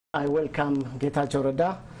I welcome Getachew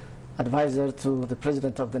Reda, advisor to the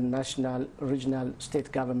President of the National Regional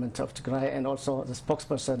State Government of Tigray and also the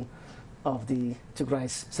spokesperson of the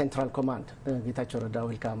Tigray's Central Command. Getachew Reda,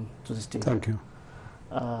 welcome to the studio. Thank you.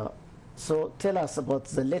 So tell us about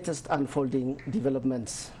the latest unfolding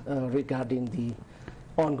developments regarding the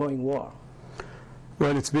ongoing war.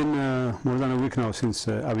 Well, it's been more than a week now since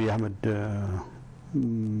Abiy Ahmed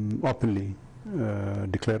openly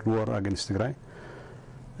declared war against Tigray.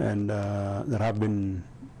 And there have been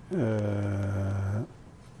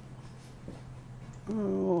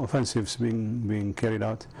offensives being carried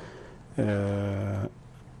out in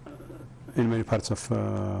many parts of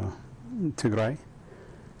Tigray.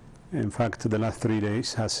 In fact, the last 3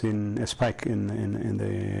 days has seen a spike in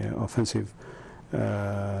the offensive,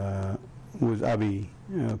 with Abiy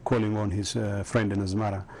calling on his friend in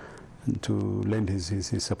Asmara to lend his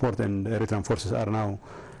support, and Eritrean forces are now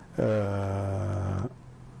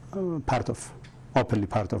openly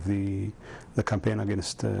part of the campaign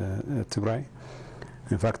against Tigray.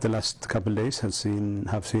 In fact, the last couple of days have seen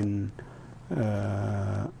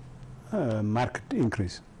a marked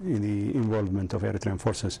increase in the involvement of Eritrean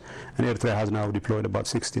forces, and Eritrea has now deployed about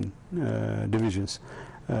 16 divisions,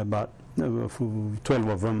 about 12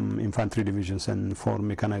 of them infantry divisions and 4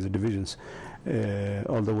 mechanized divisions,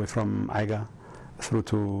 all the way from Aiga through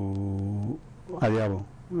to Adiabo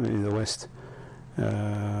in the west.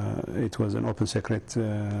 It was an open secret.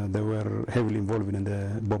 They were heavily involved in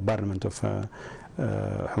the bombardment of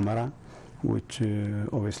Humara, which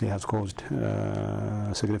obviously has caused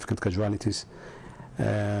significant casualties.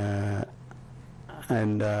 And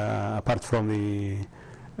apart from the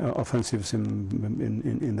offensives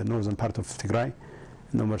in the northern part of Tigray,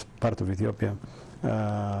 in the northern part of Ethiopia,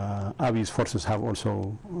 Abiy's forces have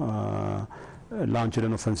also launched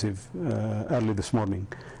an offensive early this morning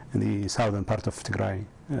in the southern part of Tigray,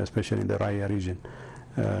 especially in the Raya region.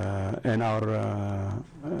 And our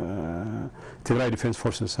Tigray defense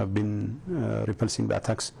forces have been repulsing the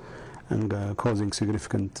attacks and causing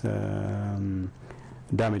significant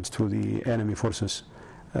damage to the enemy forces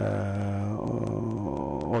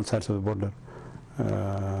all sides of the border.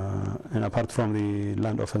 And apart from the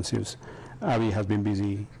land offensives, Abiy has been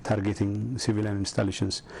busy targeting civilian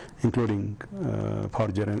installations, including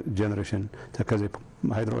power generation, Takaze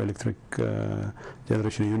hydroelectric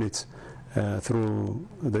generation units, through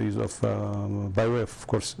the use of, by way of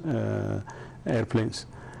course, airplanes.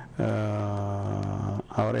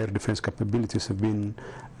 Our air defense capabilities have been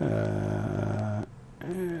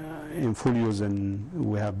in full use, and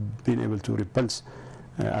we have been able to repulse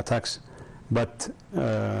attacks. But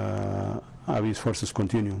Abiy's forces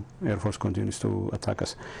continue, Air Force continues to attack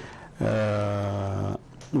us.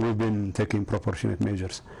 We've been taking proportionate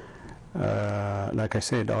measures. Like I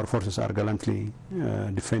said, our forces are gallantly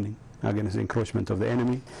defending against the encroachment of the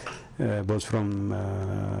enemy, both from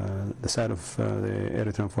the side of the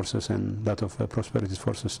Eritrean forces and that of Prosperity's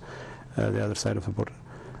forces, the other side of the border,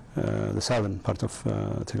 the southern part of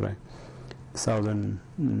Tigray, southern,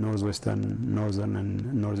 northwestern, northern,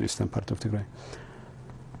 and northeastern part of Tigray.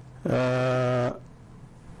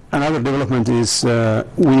 Another development is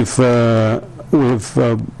we've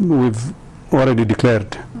already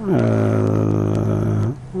declared,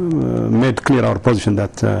 made clear our position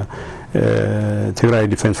that Tigray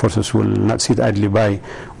defense forces will not sit idly by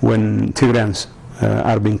when Tigrayans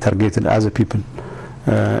are being targeted as a people,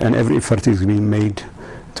 and every effort is being made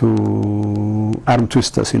to arm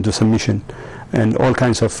twist us into submission, and all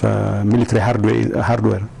kinds of military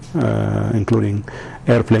hardware, including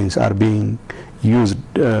airplanes, are being used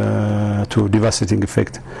to devastating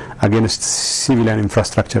effect against civilian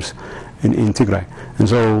infrastructures in Tigray. And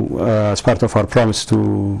so, as part of our promise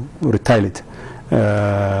to retaliate,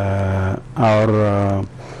 our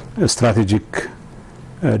strategic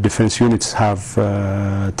defense units have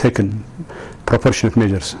taken proportionate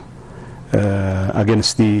measures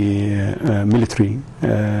against the military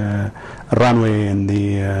runway and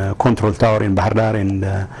the control tower in Bahardar and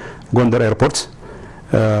Gondar airports.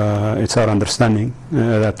 It's our understanding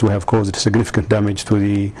that we have caused significant damage to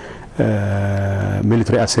the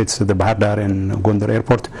military assets at the Bahardar and Gondar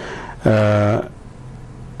airport.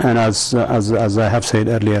 And as I have said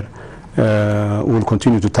earlier, we'll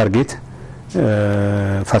continue to target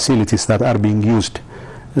facilities that are being used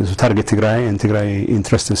to target Tigray and Tigray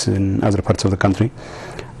interests in other parts of the country,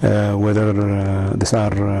 whether these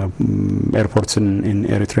are airports in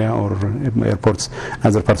Eritrea or airports in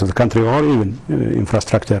other parts of the country, or even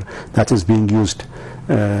infrastructure that is being used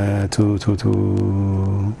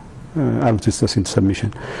to arm twist us into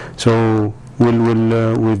submission. So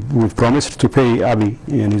we've promised to pay Abiy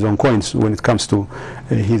in his own coins when it comes to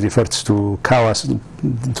his efforts to cower us,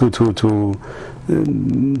 to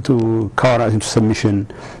cower us into submission,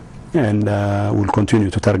 and will continue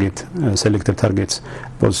to target selected targets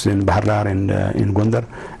both in Bahar Dar and in Gondar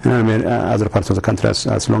and other parts of the country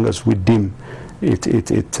as long as we deem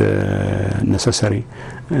it necessary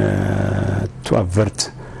to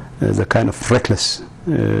avert the kind of reckless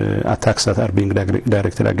attacks that are being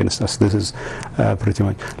directed against us. This is pretty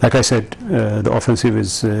much, like I said, the offensive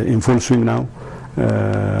is in full swing now.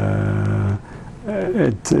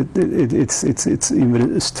 It's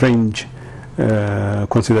even strange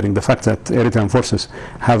considering the fact that Eritrean forces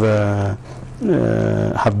have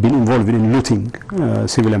been involved in looting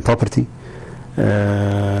civilian property,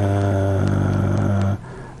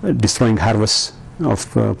 destroying harvests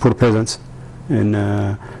of poor peasants in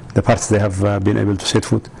the parts they have been able to set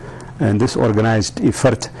foot, and this organized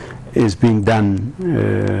effort is being done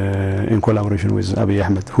in collaboration with Abiy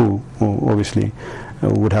Ahmed, who obviously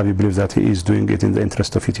would have you believe that he is doing it in the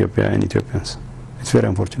interest of Ethiopia and Ethiopians. It's very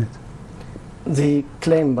unfortunate. The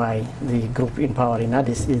claim by the group in power in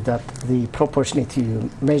Addis is that the proportionality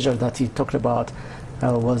measure that you talked about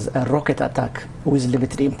was a rocket attack with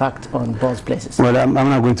limited impact on both places. Well, I'm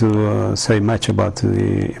not going to say much about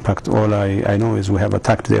the impact. All I know is we have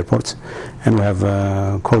attacked the airports and we have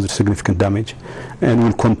caused significant damage, and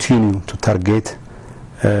we'll continue to target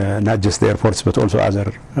not just the airports but also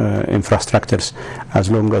other infrastructures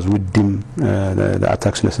as long as we deem the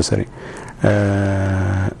attacks necessary.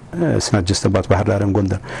 It's not just about Bahar Dar and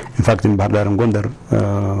Gondar. In fact, in Bahar Dar and Gondar,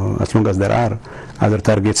 as long as there are other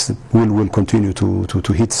targets, we'll continue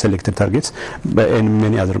to hit selected targets, but in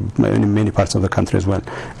many parts of the country as well.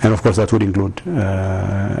 And of course, that would include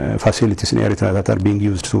facilities in Eritrea that are being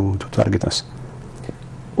used to target us.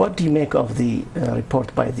 What do you make of the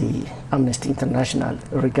report by the Amnesty International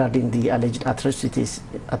regarding the alleged atrocities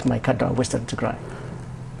at Maikadra, Western Tigray?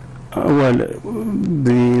 Well,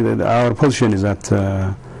 our position is that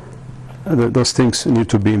those things need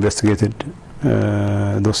to be investigated.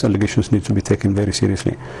 Those allegations need to be taken very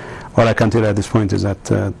seriously. All I can tell you at this point is that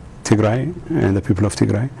Tigray and the people of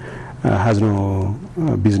Tigray has no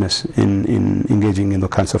business in engaging in the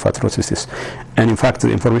kinds of atrocities. And in fact,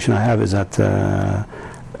 the information I have is that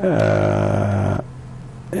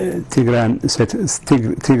Tigrayan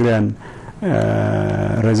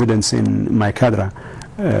residents in Maikadra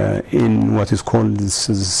in what is called the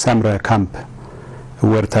Samra camp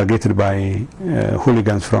were targeted by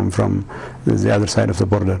hooligans from the other side of the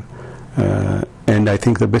border. And I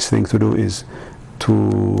think the best thing to do is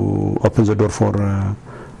to open the door for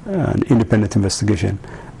an independent investigation,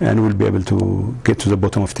 and we'll be able to get to the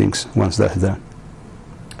bottom of things once that's done.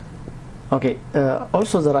 Okay.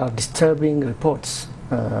 Also, there are disturbing reports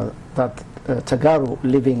that Tagaru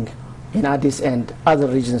living in Addis and other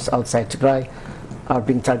regions outside Tigray are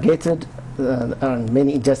being targeted, and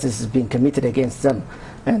many injustices being committed against them.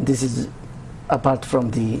 And this is apart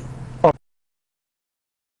from the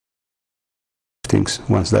things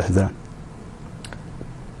once that's done.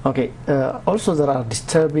 Okay. Also, there are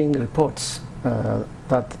disturbing reports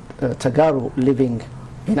that Tagaru living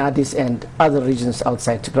in Addis and other regions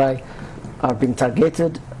outside Tigray are being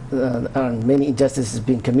targeted, and many injustices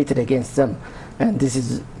being committed against them. And this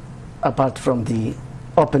is apart from the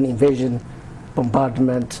open invasion,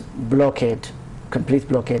 bombardment, blockade, complete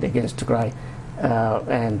blockade against Tigray,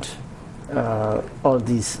 and all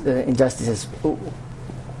these injustices.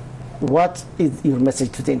 What is your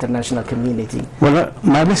message to the international community? Well,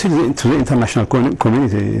 my message to the international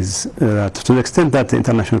community is that to the extent that the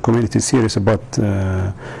international community is serious about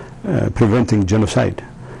preventing genocide,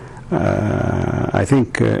 I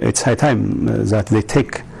think it's high time that they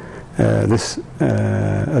take this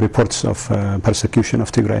reports of persecution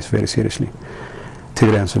of Tigrayans very seriously.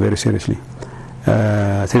 Tigrayan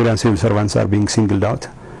civil servants are being singled out,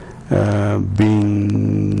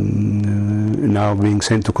 now being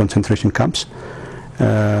sent to concentration camps,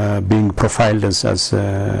 being profiled as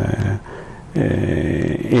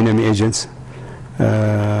enemy agents.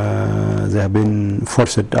 They have been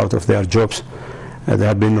forced out of their jobs. They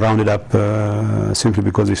have been rounded up simply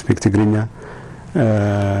because they speak Tigrinya.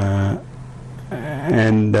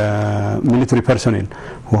 And military personnel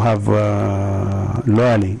who have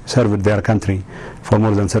loyally served their country for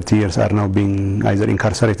more than 30 years are now being either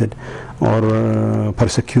incarcerated or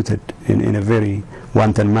persecuted in a very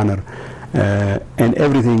wanton manner. And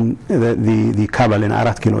everything that the cabal in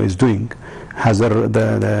Arat Kilo is doing has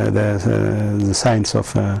the signs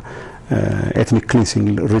of ethnic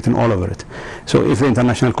cleansing written all over it. So if the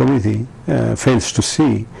international community fails to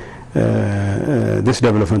see these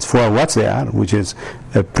developments for what they are, which is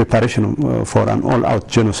a preparation for an all-out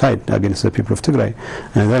genocide against the people of Tigray,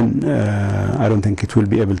 and then I don't think it will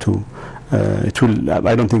be able to. I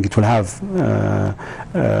don't think it will have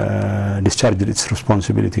discharged its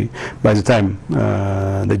responsibility by the time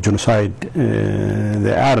the genocide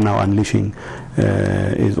they are now unleashing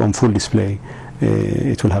is on full display.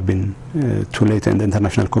 It will have been too late, and the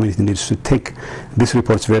international community needs to take these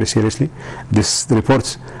reports very seriously. These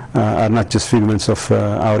reports are not just figments of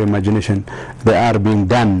our imagination. They are being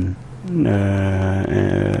done in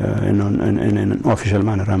an official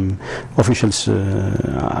manner. Officials,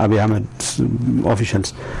 Abiy Ahmed's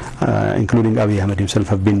officials, including Abiy Ahmed himself,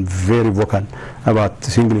 have been very vocal about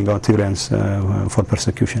singling out Tigrayans for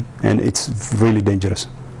persecution, and it's really dangerous.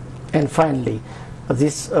 And finally,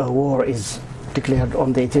 this war is declared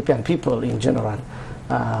on the Ethiopian people in general.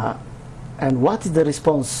 And what is the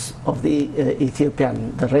response of the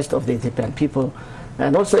rest of the Ethiopian people,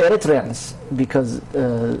 and also Eritreans, because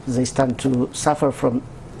they stand to suffer from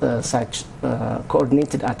such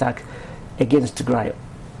coordinated attack against Tigray?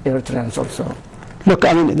 Eritreans also. Look,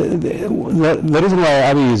 I mean, the reason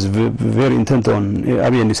why Abiy is very intent on,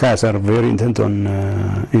 Abiy and Isaias are very intent on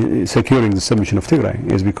securing the submission of Tigray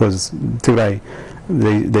is because Tigray,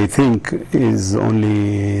 they think is the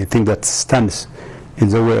only thing that stands in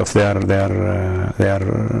the way of their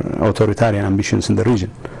authoritarian ambitions in the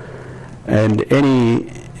region, and any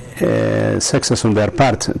success on their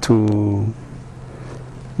part to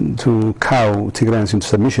cow Tigrayans into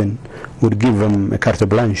submission would give them a carte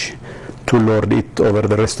blanche to lord it over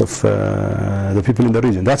the rest of the people in the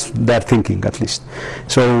region. That's their thinking, at least.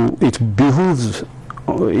 So it behooves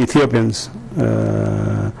Ethiopians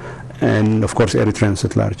and of course Eritreans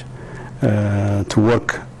at large to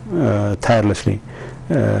work tirelessly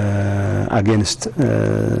against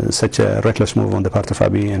such a reckless move on the part of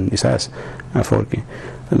Abiy and Isaias Afwerki.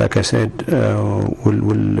 Like I said, we'll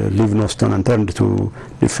leave no stone unturned to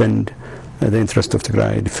defend the interest of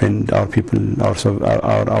Tigray, defend our people, our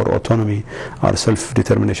autonomy, our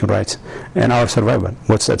self-determination rights, and our survival.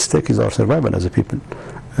 What's at stake is our survival as a people.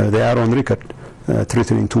 They are on record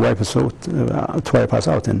threatening to wipe us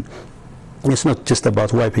out, and it's not just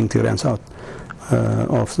about wiping Tigrayans out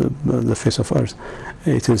of the face of earth.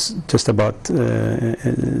 It is just about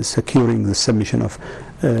securing the submission of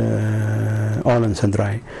all and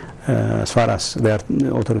sundry as far as their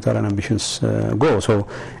authoritarian ambitions go. So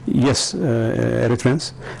yes,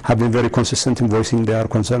 Eritreans have been very consistent in voicing their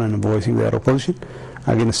concern and voicing their opposition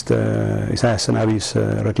against Isaias and Abiy's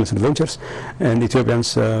reckless adventures, and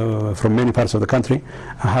Ethiopians from many parts of the country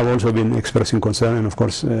have also been expressing concern and of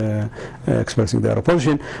course expressing their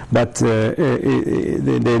opposition, but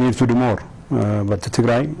they need to do more. But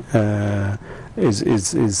Tigray is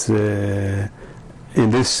in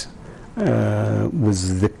this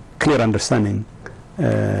with the clear understanding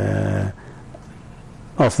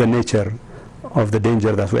of the nature of the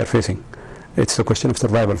danger that we are facing. It's a question of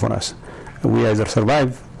survival for us. We either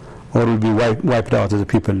survive or will be wiped out as a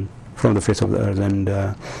people from the face of the earth, and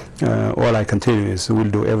all I can tell you is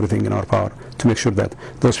we'll do everything in our power to make sure that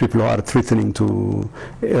those people who are threatening to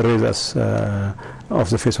erase us off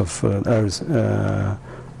the face of earth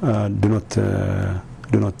do not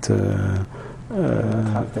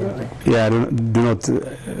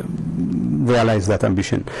realize that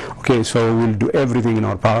ambition. Okay, so we'll do everything in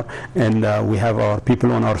our power, and we have our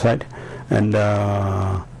people on our side, and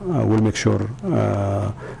we'll make sure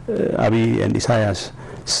Abiy and Isaias'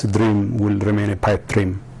 dream will remain a pipe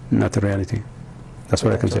dream, not a reality. That's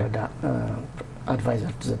what I can say.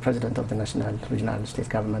 Advisor to the President of the National Regional State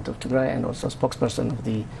Government of Tigray, and also spokesperson of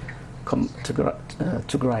the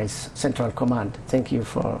Tigray's Central Command. Thank you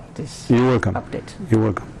for this update. You're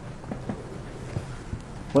welcome.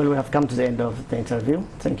 Well, we have come to the end of the interview.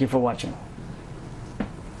 Thank you for watching.